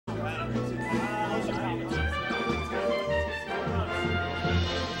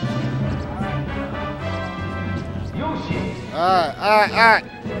Alright.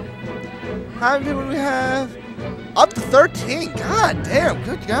 How many people do we have? Up to 13. God damn.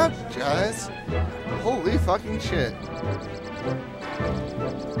 Good job, guys. Holy fucking shit.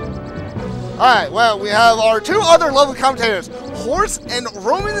 Alright, well, we have our two other lovely commentators, Horse and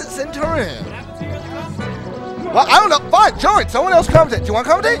Roman Centurion. Well, I don't know. Fine, join. Someone else commentate. Do you want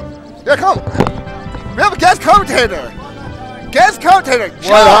to commentate? Yeah, come. We have a guest commentator.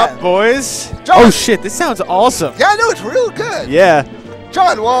 John. What up, boys? John. Oh, shit. This sounds awesome. Yeah, I know. It's real good. Yeah.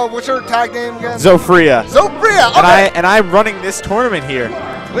 John, well, what's your tag name again? Zofria. Okay. And I'm running this tournament here.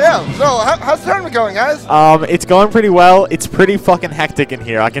 Yeah, so how's the tournament going, guys? It's going pretty well. It's pretty fucking hectic in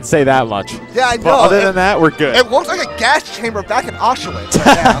here. I can say that much. Yeah, I know. But other than that, we're good. It looks like a gas chamber back in Auschwitz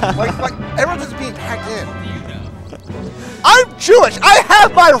right now. like everyone's just being packed in. I'm Jewish. I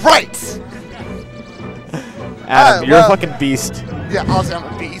have my rights. Adam, you're a fucking beast. Yeah, obviously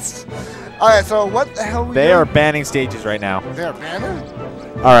I'm a beast. Alright, so what the hell are we doing? They are banning stages right now. They are banning?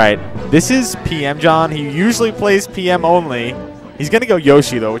 Alright, this is PM John. He usually plays PM only. He's going to go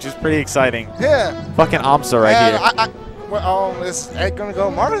Yoshi, though, which is pretty exciting. Yeah. Fucking Amsa right here. Is Ed going to go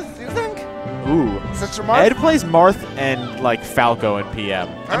Marth, do you think? Ooh. Sister Marth? Ed plays Marth and, like, Falco in PM.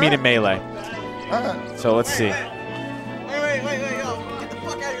 I mean, in Melee. So let's see. Wait, yo. Get the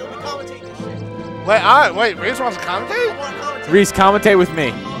fuck out of here. Let me commentate this shit. Wait, Reese wants to commentate? I want to commentate. Reese, commentate with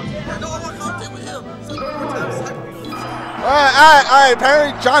me. No, I want to commentate with him. Say it one more time. Alright.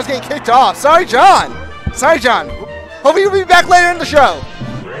 Apparently John's getting kicked off. Sorry, John. Hopefully you'll be back later in the show.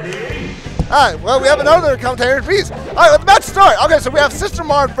 Alright, well, we have another commentator, Reese. Alright, let's about to start. Okay, so we have Sister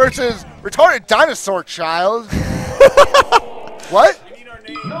Marth versus Retarded Dinosaur Child. What?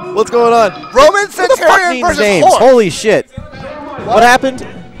 What's going on? Roman Centurion versus Horse. Holy shit. What happened?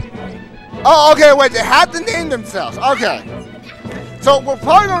 Oh, okay, wait, they had to name themselves. Okay. So we're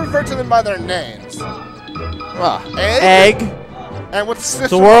probably going to refer to them by their names. Egg. And what's Sister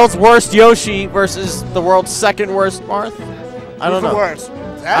The world's worst Yoshi versus the world's second worst Marth? I don't know. Who's the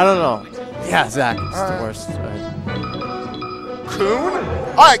worst? I don't know. Yeah, Zach. It's the worst. Coon?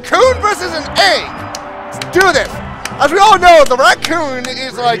 Alright, Coon versus an egg. Let's do this. As we all know, the raccoon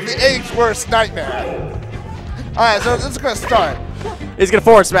is like the egg's worst nightmare. Alright, so this is going to start. He's gonna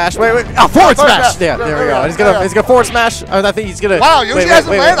forward smash. Wait. Oh, forward smash. Yeah, there we go. He's gonna forward smash. I think he's gonna. Wow, Yoshi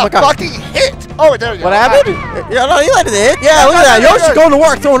hasn't landed a fucking hit. Oh, there you go. What happened? Yeah, no, he landed a hit. Yeah, look at that. Yoshi's going to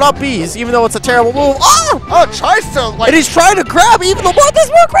work throwing up B's, even though it's a terrible move. Oh, tries to like. And he's trying to grab, even though Marth has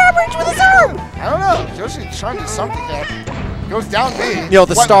more grab range with his arm. I don't know. Yoshi's trying to do something here. Goes down B. Yo,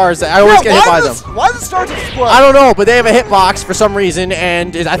 the stars. I always get hit by them. Why do the stars explode? I don't know, but they have a hitbox for some reason,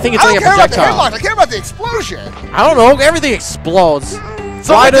 and I think it's like a projectile. I care about the explosion. I don't know. Everything explodes.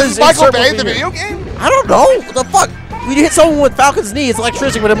 So why does Michael Bay the video game? I don't know. What the fuck? When you hit someone with Falcon's knee, it's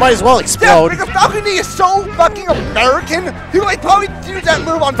electricity, but it might as well explode. Yeah, the Falcon knee is so fucking American. He like probably use that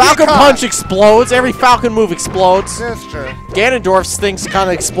move on Falcon punch explodes. Every Falcon move explodes. That's true. Ganondorf's things kind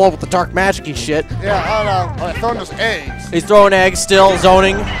of explode with the dark magic-y shit. Yeah, I don't know. Throwing those eggs. He's throwing eggs still,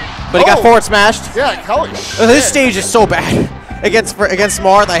 zoning, but he got forward smashed. Yeah, holy shit. This stage is so bad. Against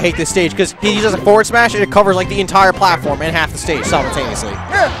Marth, I hate this stage because he does a forward smash and it covers like the entire platform and half the stage simultaneously.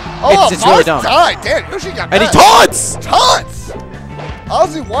 Yeah. It's really dumb. Died. Damn, Yoshi got and he taunts!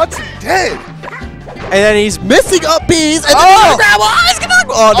 Ozzy wants him dead. And then he's missing up B's and then he's gonna grab he's gonna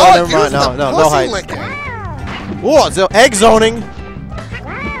no, never mind. No height. Whoa, so egg zoning.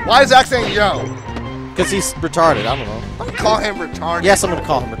 Why is Zach saying yo? Because he's retarded, I don't know. Don't call him retarded. Yes, I'm gonna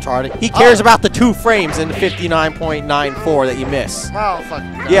call him retarded. He cares about the 2 frames in the 59.94 that you miss. Oh, fuck.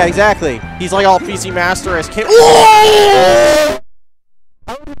 No. Yeah, exactly. He's like all PC Master as King.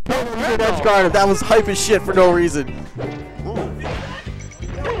 Edge guard. That was hype as shit for no reason.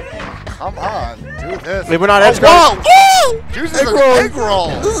 Come on, do this. We're not edge guard. Whoa! Juice is an egg roll.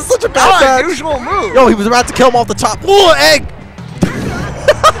 This is such a bad unusual move. Yo, he was about to kill him off the top. Whoa, egg!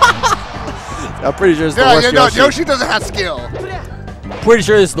 I'm pretty sure it's the worst Yoshi. Yoshi doesn't have skill. Pretty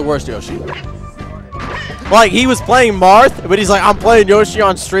sure this is the worst Yoshi. Like, he was playing Marth, but he's like, I'm playing Yoshi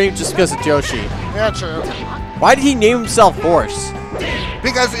on stream just because it's Yoshi. Yeah, true. Why did he name himself Horse?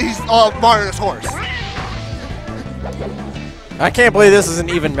 Because he's Mario's horse. I can't believe this is an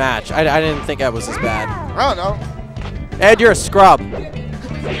even match. I didn't think that was as bad. I don't know. Ed, you're a scrub.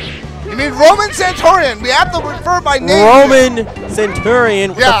 You mean Roman Centurion? We have to refer by name. Roman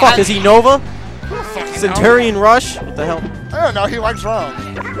Centurion. What the fuck? Is he Nova? Centurion Rush? What the hell? I don't know. He likes Rome.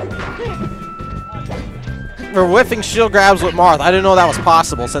 We're whiffing shield grabs with Marth. I didn't know that was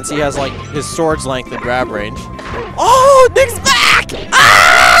possible since he has like his sword's length and grab range. Oh, Nick's back!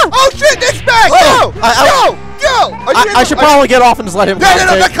 Ah! Oh shit, Nick's back! Go! Go! I should probably get off and just let him go.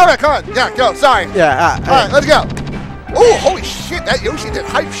 No, come on. Yeah, go. Sorry. Yeah. All right, let's go. Oh, holy shit, that Yoshi did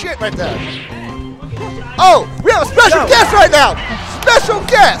hype shit right there. Oh, we have a special guest right now. Special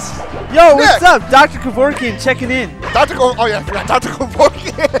guest. Yo, Nick. what's up? Dr. Kevorkian checking in. Oh yeah, I forgot Dr.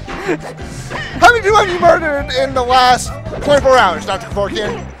 Kevorkian. How many people have you murdered in the last 24 hours, Dr.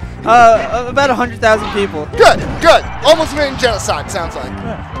 Kevorkian? About 100,000 people. Good, good. Almost committing genocide, sounds like.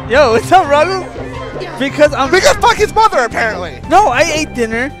 Yo, what's up, Ruggle? Because fuck his mother, apparently. No, I ate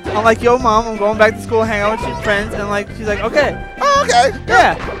dinner. I'm like, yo, mom, I'm going back to school, hang out with your friends, and like, she's like, okay. Oh, okay. Good.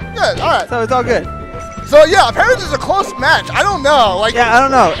 Yeah. Good. All right. So it's all good. So yeah, apparently it's a close match. I don't know. Like. Yeah, I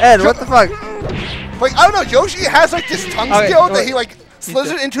don't know, Ed. What the fuck? Like I don't know. Yoshi has like this tongue skill that he like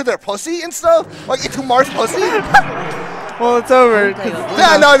slithers it into their pussy and stuff, like into Marth's pussy. Well, it's over.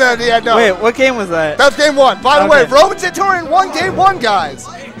 Yeah, no. Wait, what game was that? That's game one. By the way, Roman Centurion won game one, guys.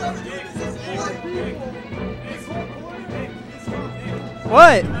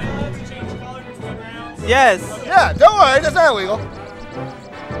 What? Yes. Yeah, don't worry, that's not illegal.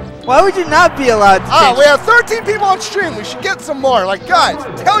 Why would you not be allowed to change? We have 13 people on stream. We should get some more. Like, guys,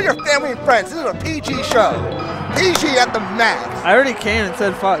 tell your family and friends. This is a PG show. PG at the max. I already came and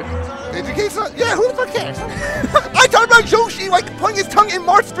said fuck. Did you case? Yeah, who the fuck cares? I talked about Yoshi like putting his tongue in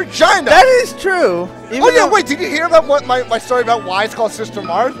Marth's vagina. That is true. Even Oh yeah, wait, did you hear about what my story about why it's called Sister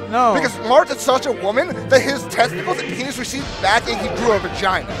Marth? No. Because Marth is such a woman that his testicles and penis received back and he grew a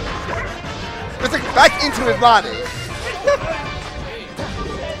vagina. It's like back into his body.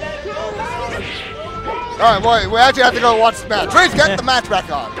 Alright, boy, we actually have to go watch the match. Ray's getting the match back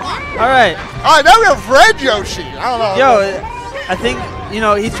on. Alright. Alright, now we have Red Yoshi. I don't know. Yo, I think,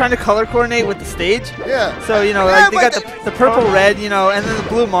 he's trying to color coordinate with the stage. Yeah. So, like, they got the purple red, and then the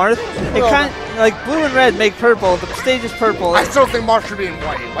blue Marth. It kind of, like, blue and red make purple. The stage is purple. I still think Marth should be in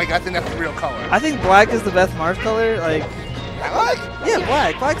white. Like, I think that's the real color. I think black is the best Marth color. Like, yeah,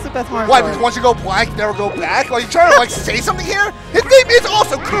 black. Black's the best Marth Why, color. because once you go black, you never go back? Like, you trying to, like, say something here? His name is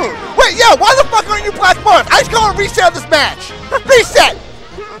also Coon. Wait, yeah, why the fuck aren't you Black Marth? I just go and reset this match. Reset!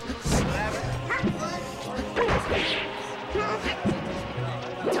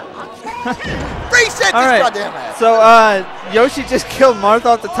 Reset this goddamn ass. So Yoshi just killed Marth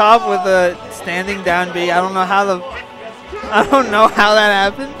off the top with a standing down B. I don't know how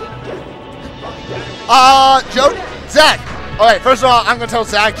that happened. Zach. Alright, first of all, I'm gonna tell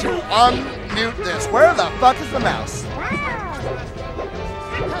Zach to unmute this. Where the fuck is the mouse?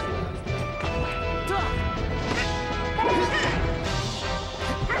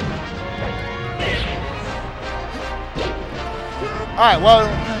 Alright, well.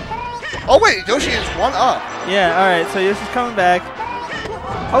 Oh wait, Yoshi is one up. Yeah, alright, so Yoshi's coming back.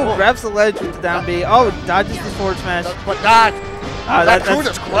 Oh, grabs the ledge with the down B. Oh, dodges the forward smash. But that Coon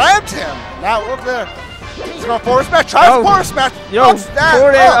just grabbed him. Now look there. He's going forward smash. Try forward smash. Yo,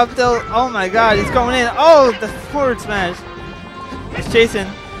 forward air up tilt. Oh my god, he's going in. Oh, the forward smash. He's chasing.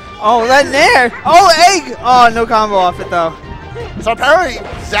 Oh, that nair. Oh, egg. Oh, no combo off it though. So apparently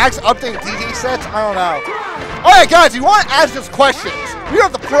Zach's updating DD sets. I don't know. Alright guys, you want to ask us questions. We are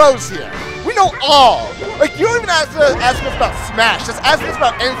the pros here. We know all. Like, you don't even have to ask us about Smash. Just ask us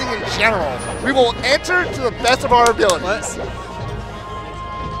about anything in general. We will answer to the best of our abilities.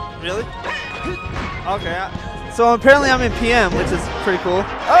 Really? Okay. So apparently I'm in PM, which is pretty cool.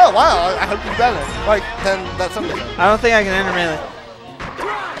 Oh, wow. I hope you better. Like, then that's something. I don't think I can enter Melee.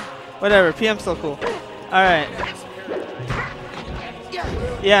 Whatever. PM's still cool. Alright.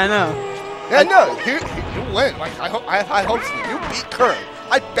 Yeah, I know. Yeah, no. You win. Like, I hope so. You beat Curb.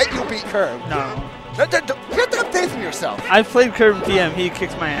 I bet you'll beat Curb. No. You have to have faith in yourself. I've played Curb in PM. He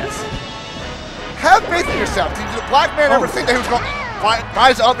kicks my ass. Have faith in yourself. Did the black man ever think that he was going to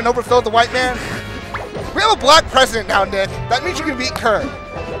rise up and overthrow the white man? We have a black president now, Nick. That means you can beat Curb.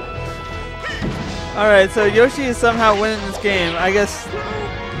 Alright, so Yoshi is somehow winning this game. I guess...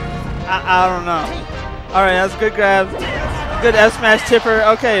 I don't know. Alright, that's a good grab. Good F smash tipper.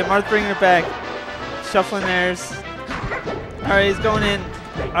 Okay, Marth bringing it back. Shuffling airs. Alright, he's going in.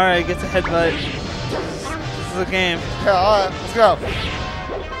 Alright, gets a headbutt. This is a game. Yeah, alright, let's go.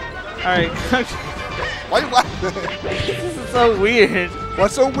 Alright. Why are you laughing? This is so weird.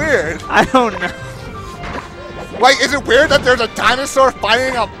 What's so weird? I don't know. Like, is it weird that there's a dinosaur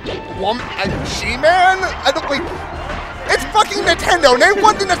fighting a She-Man? I don't like. It's fucking Nintendo. Name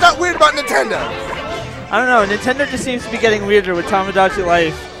one thing that's not weird about Nintendo. I don't know. Nintendo just seems to be getting weirder with Tamagotchi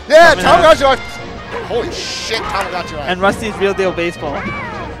Life. Yeah, Tamagotchi Life. Holy shit, Tamagotchi Life. And Rusty's Real Deal Baseball.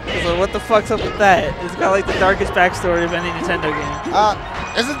 So what the fuck's up with that? It's got like the darkest backstory of any Nintendo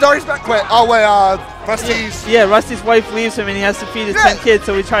game. Is it the darkest backstory? Oh wait, Rusty's. Yeah, Rusty's wife leaves him and he has to feed his 10 kids,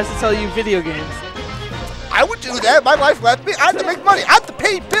 so he tries to sell you video games. I would do that. My wife left me. I have to make money. I have to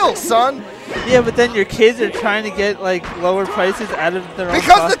pay bills, son. Yeah, but then your kids are trying to get like lower prices out of their own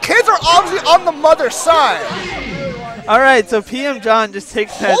Because cost. the kids are obviously on the mother's side. All right, so PM John just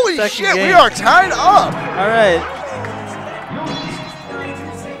takes that Holy second shit, game. we are tied up. All right.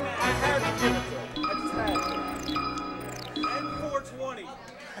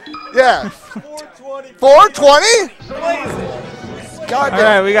 Yeah. 420? God All damn.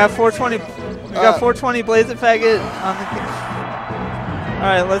 right, we got 420. We got 420 Blaze It Faggot on the. All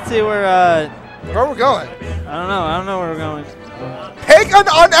right, let's see where. Where are we going? I don't know. I don't know where we're going. Pick an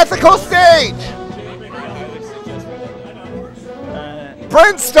unethical stage.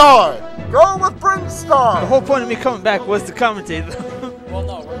 Brinstar. Go with The Brinstar. whole point of me coming back was to commentate. Well,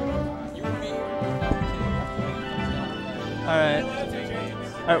 no, you and me. All right.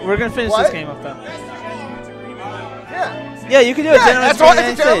 All right, we're gonna finish What? this game up though. Yeah. Yeah, you can do it. Yeah, Gentlemen's that's all.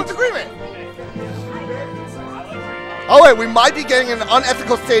 agreement It's a on gentleman's stage. agreement. Oh wait, we might be getting an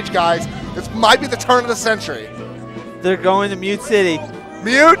unethical stage, guys. This might be the turn of the century. They're going to Mute City.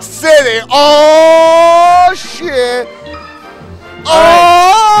 Mute City. Oh shit.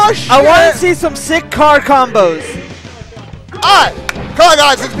 Oh shit. I want to see some sick car combos. Alright, come on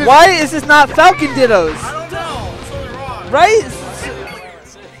guys. It's Why is this not Falcon Dittos? Right?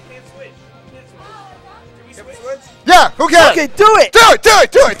 Yeah, who cares? Okay, do it. Do it, do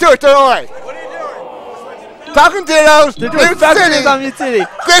it, do it, do it, do it, all right. Falcon Dittos, They're doing Mute Falcon City. Dittos on Mute City.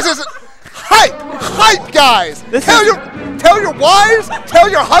 This is hype, hype, guys. This tell is- your wives, tell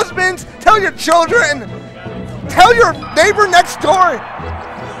your husbands, tell your children, tell your neighbor next door.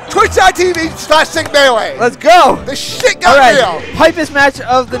 Twitch.tv/SyncMelee. Let's go. The shit All got right, real. hypest match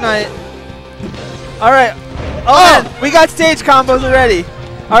of the night. All right. Oh, man, we got stage combos already.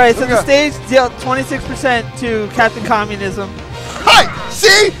 All right, so Okay. the stage dealt 26% to Captain Communism. Hype.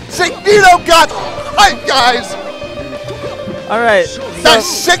 See, Signito got hype, guys. All right. That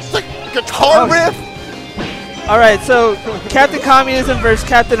So, sick guitar Oh. riff. all right, so Captain Communism versus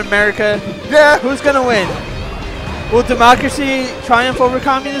Captain America. Yeah. Who's gonna win? Will democracy triumph over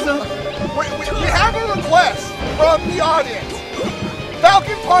communism? We have a request from the audience.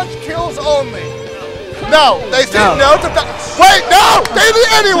 Falcon Punch kills only. No, they said no, to wait, no! They did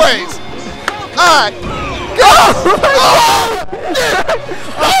anyways! Alright. Go!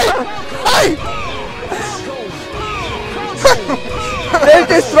 Hey! They're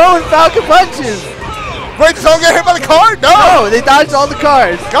just throwing Falcon punches. Wait, did someone get hit by the car? No! No, they dodged all the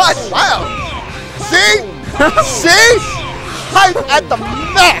cars. God, wow! See? See? Hype at the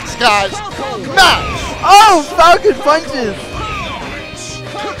max, guys! Max! Oh, Falcon punches.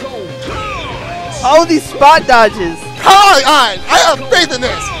 Oh, these spot dodges. Alright, I have faith in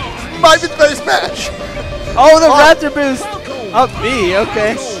this! Might be the best match! Oh, the Raptor boost. Up B,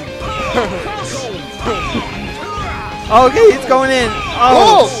 okay. Okay, he's going in.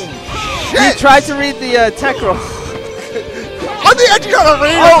 Oh! Oh, he Shit! tried to read the tech roll. I think I just got a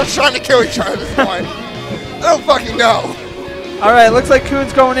read or just trying to kill each other at this point. I don't fucking know. All right, looks like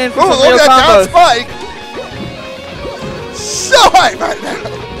Kuhn's going in for Ooh, some look real at that down combos. spike! So hype right now!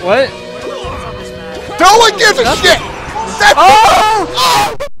 What? No one gives a shit! That's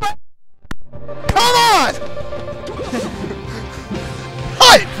Oh! Come on!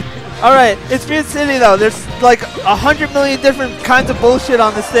 Hype! All right, it's Mute City though. There's like 100 million different kinds of bullshit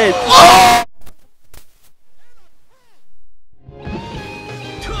on the stage. Oh!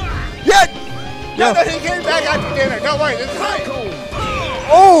 Yeah! Yo. No, he came back after dinner. Don't worry, this is hype.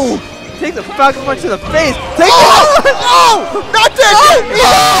 Oh! Take the Falcon punch to the face. Take Oh! it. Oh! Not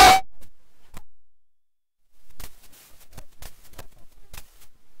that! Oh!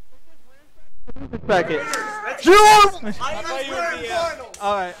 Bracket.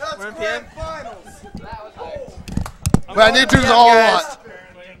 All right, we're in PM. But I need to do all I want.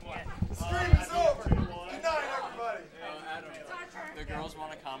 The girls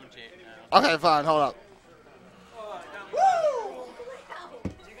want to commentate now. Okay, fine, hold up.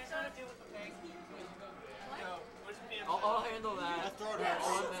 I'll handle that.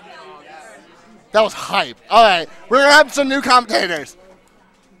 That was hype. All right, we're gonna have some new commentators.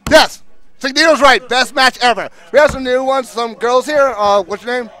 Yes, Signito's right. Best match ever. We have some new ones. Some girls here. What's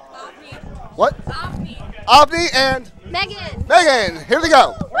your name? Avni. What? Avni. Avni and Megan. Megan. Here we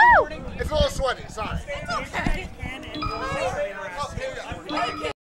go. Woo! It's a little sweaty. Sorry. It's okay.